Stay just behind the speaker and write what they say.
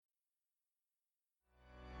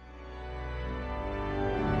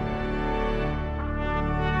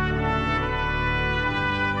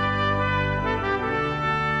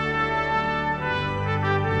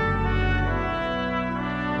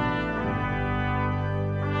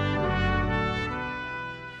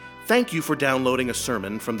Thank you for downloading a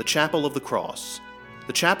sermon from the Chapel of the Cross.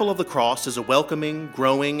 The Chapel of the Cross is a welcoming,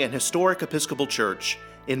 growing, and historic Episcopal church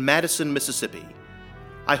in Madison, Mississippi.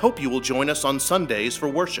 I hope you will join us on Sundays for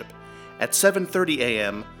worship at 7:30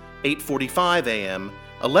 a.m., 8:45 a.m.,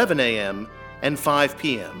 11 a.m., and 5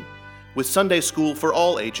 p.m., with Sunday school for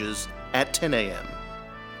all ages at 10 a.m.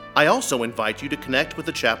 I also invite you to connect with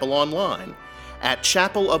the chapel online at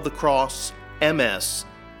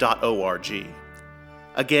chapelofthecrossms.org.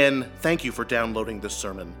 Again, thank you for downloading this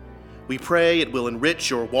sermon. We pray it will enrich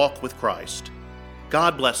your walk with Christ.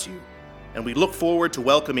 God bless you, and we look forward to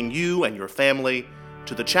welcoming you and your family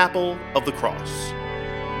to the Chapel of the Cross.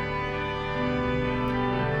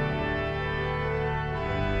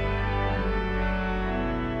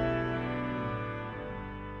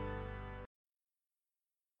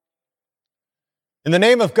 In the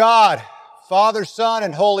name of God, Father, Son,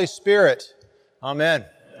 and Holy Spirit, Amen.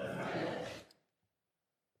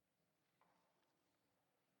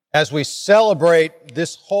 As we celebrate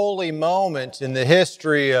this holy moment in the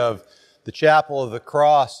history of the Chapel of the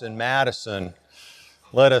Cross in Madison,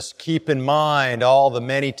 let us keep in mind all the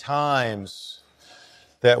many times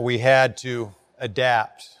that we had to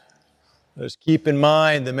adapt. Let us keep in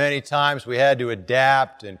mind the many times we had to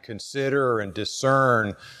adapt and consider and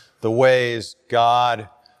discern the ways God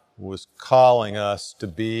was calling us to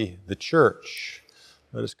be the church.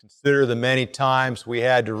 Let us consider the many times we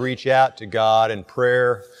had to reach out to God in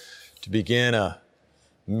prayer to begin a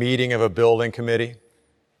meeting of a building committee.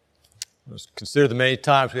 Let us consider the many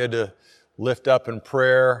times we had to lift up in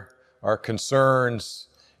prayer our concerns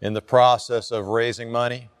in the process of raising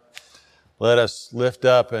money. Let us lift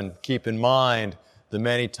up and keep in mind the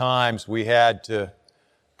many times we had to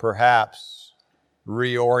perhaps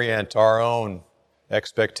reorient our own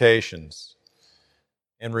expectations.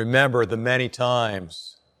 And remember the many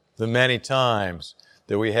times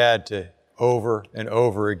that we had to over and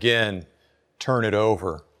over again turn it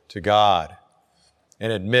over to God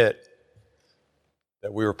and admit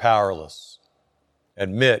that we were powerless.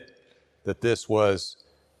 Admit that this was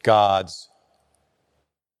God's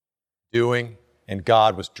doing and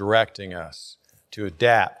God was directing us to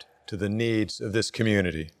adapt to the needs of this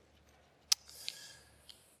community.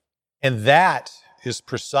 And that is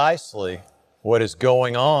precisely what is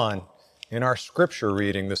going on in our scripture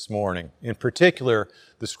reading this morning. In particular,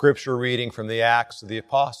 the scripture reading from the Acts of the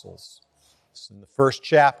Apostles. It's in the first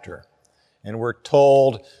chapter. And we're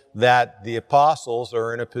told that the apostles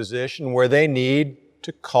are in a position where they need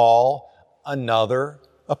to call another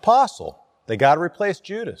apostle. They got to replace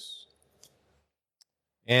Judas.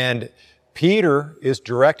 And Peter is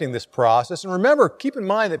directing this process. And remember, keep in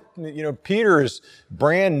mind that, Peter is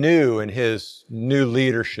brand new in his new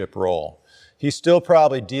leadership role. He's still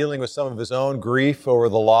probably dealing with some of his own grief over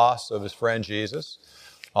the loss of his friend Jesus.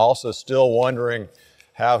 Also still wondering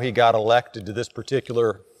how he got elected to this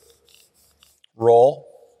particular role.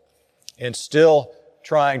 And still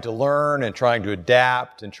trying to learn and trying to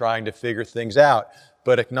adapt and trying to figure things out.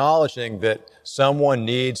 But acknowledging that someone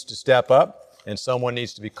needs to step up and someone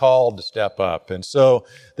needs to be called to step up. And so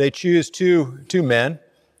they choose two men.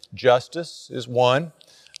 Justus is one,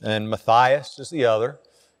 and Matthias is the other.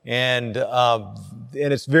 And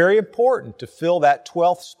it's very important to fill that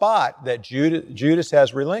 12th spot that Judas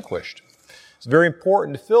has relinquished. It's very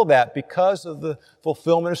important to fill that because of the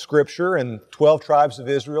fulfillment of Scripture and 12 tribes of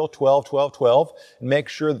Israel, 12, 12, 12, and make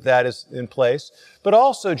sure that that is in place. But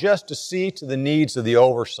also just to see to the needs of the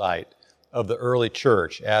oversight of the early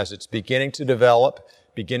church as it's beginning to develop,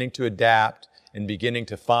 beginning to adapt, and beginning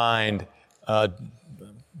to find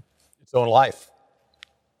its own life.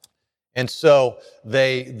 And so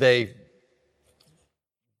they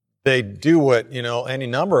do what, any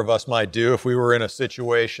number of us might do if we were in a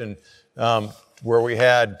situation where we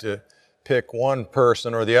had to pick one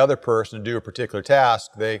person or the other person to do a particular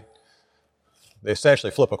task. They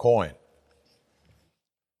essentially flip a coin.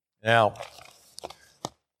 Now,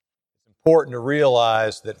 important to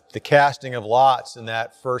realize that the casting of lots in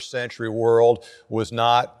that first century world was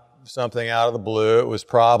not something out of the blue. It was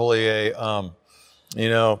probably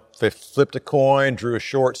they flipped a coin, drew a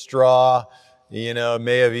short straw,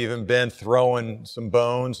 may have even been throwing some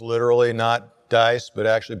bones, literally, not dice, but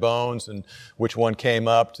actually bones, and which one came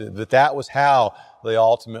up. That was how they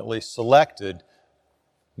ultimately selected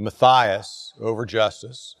Matthias over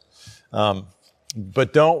Justus.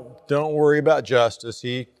 But don't worry about Justus.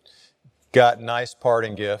 He got nice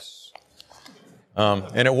parting gifts.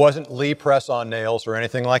 And it wasn't Lee press-on nails or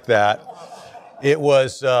anything like that.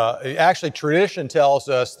 Actually, tradition tells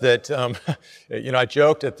us that, I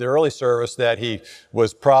joked at the early service that he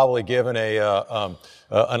was probably given an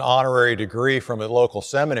honorary degree from a local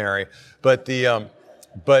seminary, but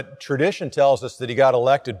tradition tells us that he got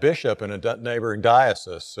elected bishop in a neighboring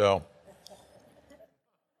diocese. So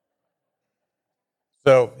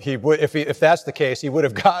he would, if that's the case, he would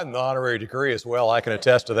have gotten the honorary degree as well. I can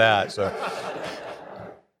attest to that. So,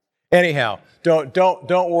 anyhow,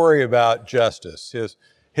 don't worry about Justus.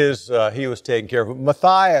 He was taken care of.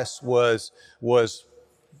 Matthias was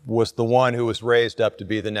the one who was raised up to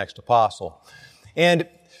be the next apostle, and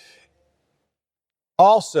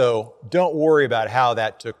also don't worry about how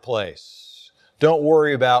that took place. Don't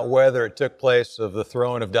worry about whether it took place of the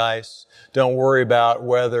throwing of dice. Don't worry about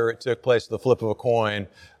whether it took place of the flip of a coin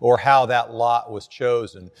or how that lot was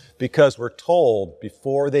chosen, because we're told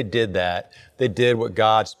before they did that, they did what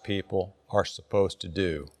God's people are supposed to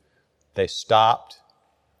do. They stopped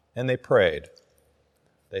and they prayed.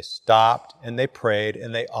 They stopped and they prayed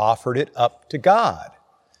and they offered it up to God.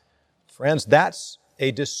 Friends, that's a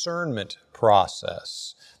discernment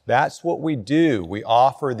process. That's what we do. We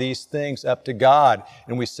offer these things up to God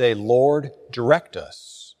and we say, Lord, direct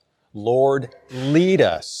us. Lord, lead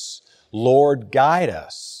us. Lord, guide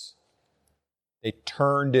us. They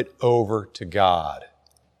turned it over to God.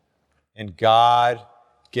 And God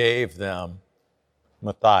gave them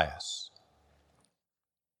Matthias.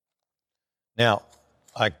 Now,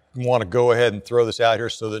 I want to go ahead and throw this out here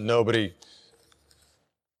so that nobody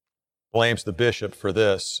blames the bishop for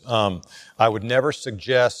this. I would never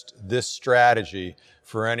suggest this strategy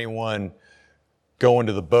for anyone going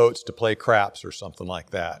to the boats to play craps or something like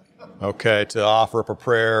that. Okay, to offer up a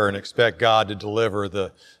prayer and expect God to deliver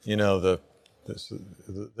the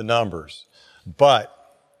numbers. But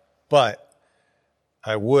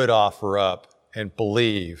I would offer up and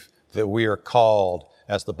believe that we are called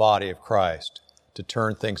as the body of Christ to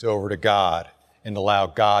turn things over to God and allow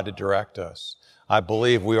God to direct us. I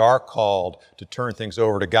believe we are called to turn things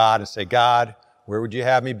over to God and say, God, where would you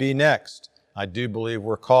have me be next? I do believe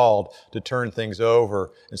we're called to turn things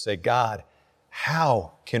over and say, God,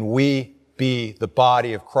 how can we be the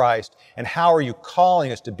body of Christ? And how are you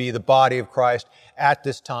calling us to be the body of Christ at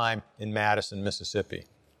this time in Madison, Mississippi?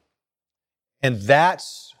 And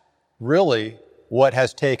that's really what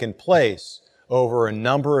has taken place over a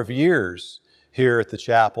number of years here at the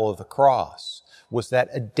Chapel of the Cross, was that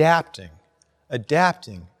adapting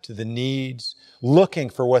to the needs, looking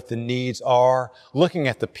for what the needs are, looking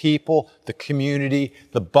at the people, the community,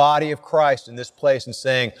 the body of Christ in this place and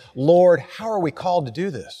saying, Lord, how are we called to do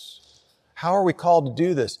this? How are we called to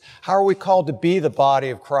do this? How are we called to be the body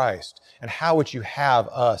of Christ? And how would you have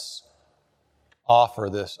us offer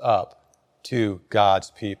this up to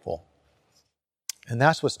God's people? And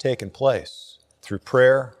that's what's taken place. Through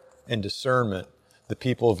prayer and discernment, the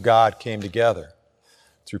people of God came together.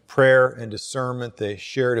 Through prayer and discernment, they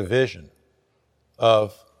shared a vision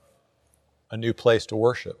of a new place to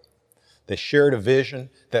worship. They shared a vision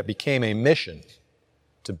that became a mission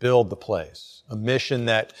to build the place, a mission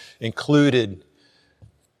that included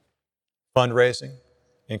fundraising,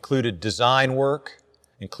 included design work,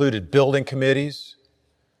 included building committees.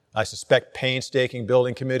 I suspect painstaking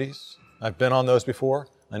building committees. I've been on those before.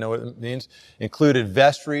 I know what it means. Included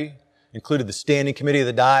vestry, included the standing committee of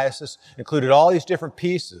the diocese, included all these different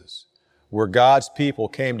pieces where God's people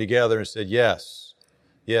came together and said, yes,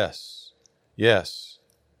 yes, yes.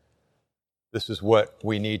 This is what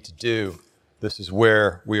we need to do. This is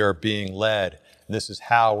where we are being led. And this is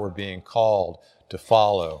how we're being called to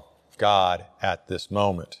follow God at this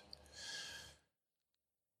moment.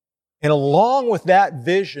 And along with that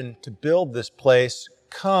vision to build this place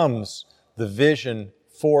comes the vision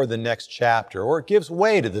for the next chapter, or it gives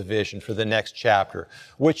way to the vision for the next chapter,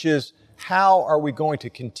 which is, how are we going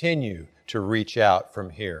to continue to reach out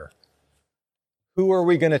from here? Who are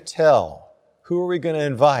we going to tell? Who are we going to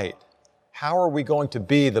invite? How are we going to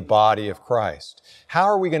be the body of Christ? How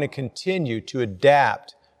are we going to continue to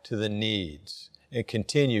adapt to the needs and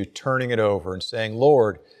continue turning it over and saying,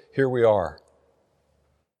 Lord, here we are.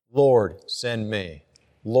 Lord, send me.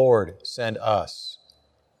 Lord, send us.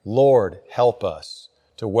 Lord, help us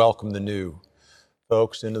to welcome the new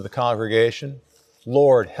folks into the congregation.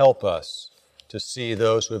 Lord, help us to see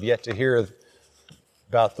those who have yet to hear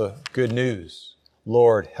about the good news.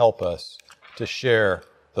 Lord, help us to share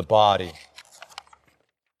the body,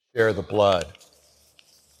 share the blood,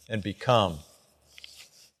 and become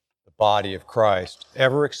the body of Christ,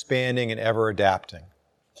 ever expanding and ever adapting.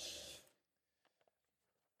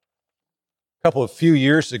 A few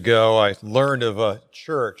years ago, I learned of a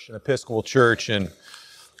church, an Episcopal church in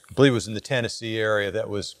I believe it was in the Tennessee area, that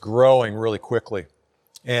was growing really quickly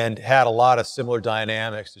and had a lot of similar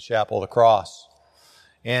dynamics to Chapel of the Cross.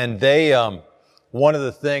 And they, one of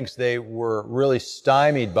the things they were really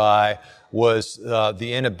stymied by was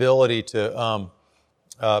the inability to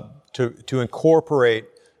incorporate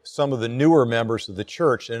some of the newer members of the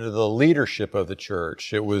church into the leadership of the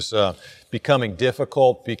church. It was becoming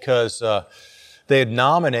difficult because they'd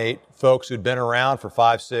nominate folks who'd been around for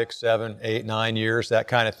 5, 6, 7, 8, 9 years, that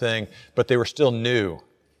kind of thing, but they were still new.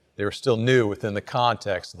 They were still new within the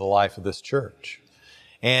context of the life of this church.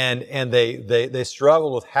 And they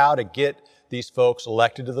struggled with how to get these folks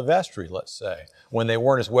elected to the vestry, let's say, when they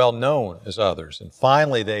weren't as well known as others. And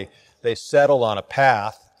finally, they settled on a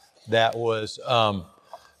path that was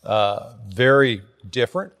very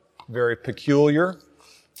different, very peculiar,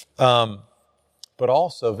 but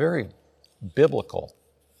also very biblical,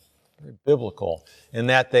 in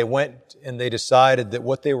that they went and they decided that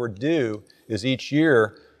what they would do is each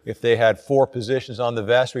year, if they had 4 positions on the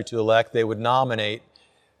vestry to elect, they would nominate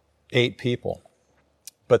 8 people.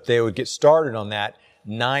 But they would get started on that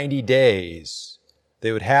 90 days.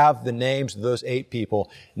 They would have the names of those 8 people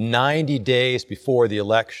 90 days before the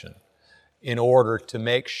election in order to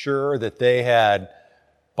make sure that they had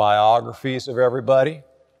biographies of everybody,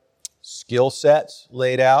 skill sets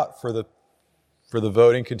laid out for the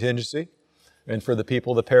voting contingency and for the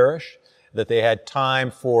people of the parish, that they had time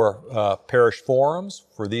for parish forums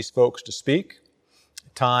for these folks to speak,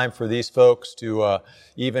 time for these folks to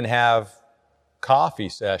even have coffee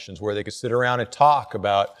sessions where they could sit around and talk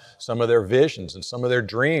about some of their visions and some of their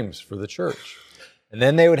dreams for the church. And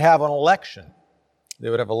then they would have an election. They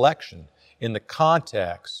would have election in the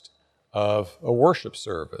context of a worship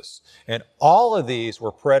service. And all of these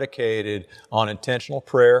were predicated on intentional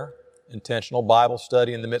prayer, intentional Bible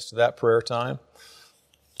study in the midst of that prayer time.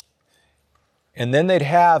 And then they'd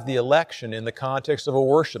have the election in the context of a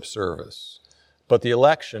worship service. But the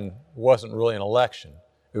election wasn't really an election.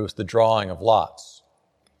 It was the drawing of lots,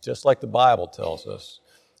 just like the Bible tells us.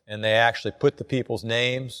 And they actually put the people's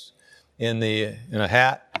names in a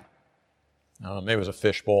hat. I don't know, maybe it was a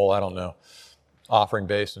fishbowl, I don't know. Offering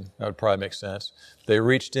basin, that would probably make sense. They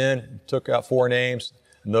reached in, took out 4 names,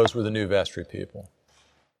 and those were the new vestry people.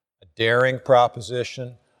 A daring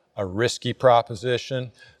proposition, a risky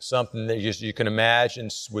proposition, something that you can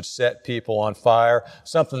imagine would set people on fire,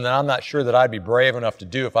 something that I'm not sure that I'd be brave enough to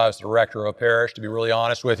do if I was the rector of a parish, to be really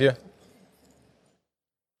honest with you.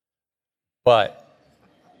 But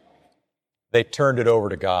they turned it over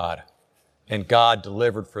to God, and God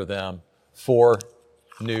delivered for them 4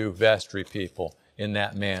 new vestry people in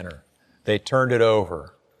that manner. They turned it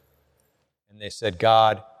over, and they said,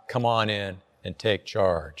 God, come on in and take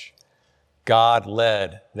charge. God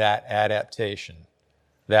led that adaptation,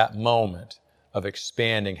 that moment of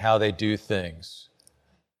expanding how they do things,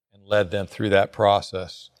 and led them through that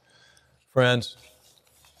process. Friends,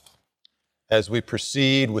 as we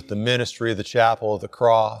proceed with the ministry of the Chapel of the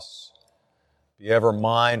Cross, be ever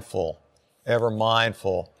mindful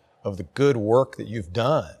of the good work that you've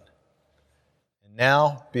done. And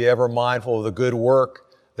now be ever mindful of the good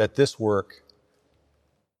work that this work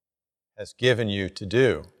has given you to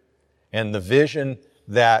do. And the vision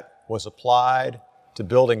that was applied to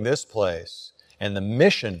building this place and the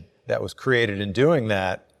mission that was created in doing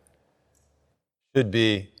that should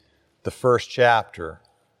be the first chapter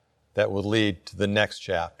that will lead to the next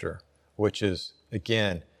chapter, which is,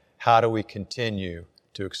 again, how do we continue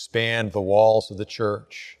to expand the walls of the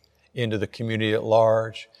church into the community at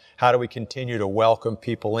large? How do we continue to welcome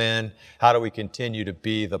people in? How do we continue to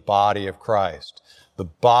be the body of Christ? The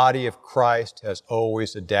body of Christ has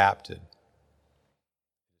always adapted.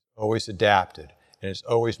 And it's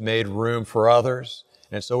always made room for others,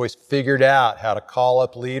 and it's always figured out how to call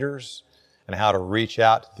up leaders and how to reach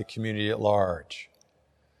out to the community at large.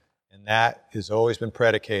 And that has always been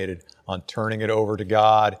predicated on turning it over to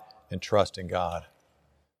God and trusting God.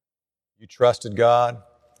 You trusted God,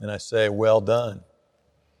 and I say, well done.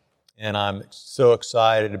 And I'm so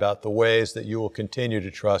excited about the ways that you will continue to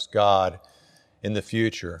trust God in the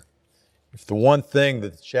future. If the one thing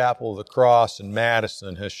that the Chapel of the Cross in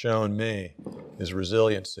Madison has shown me is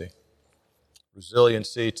resiliency.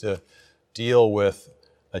 Resiliency to deal with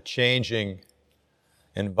a changing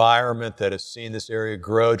environment that has seen this area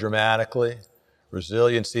grow dramatically.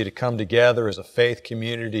 Resiliency to come together as a faith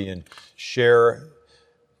community and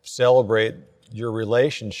celebrate your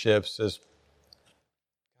relationships as,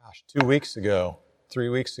 2 weeks ago, 3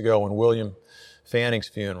 weeks ago when William Fanning's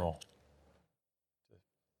funeral.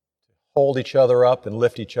 Hold each other up and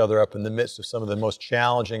lift each other up in the midst of some of the most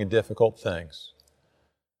challenging and difficult things.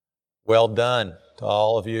 Well done to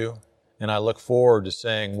all of you, and I look forward to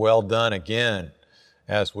saying well done again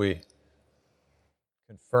as we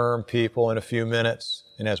confirm people in a few minutes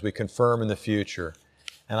and as we confirm in the future.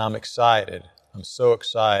 And I'm excited. I'm so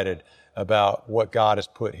excited about what God has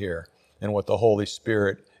put here and what the Holy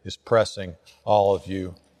Spirit is pressing all of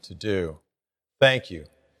you to do. Thank you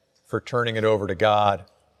for turning it over to God,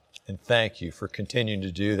 and thank you for continuing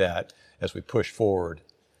to do that as we push forward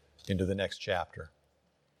into the next chapter.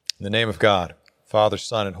 In the name of God, Father,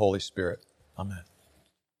 Son, and Holy Spirit, amen.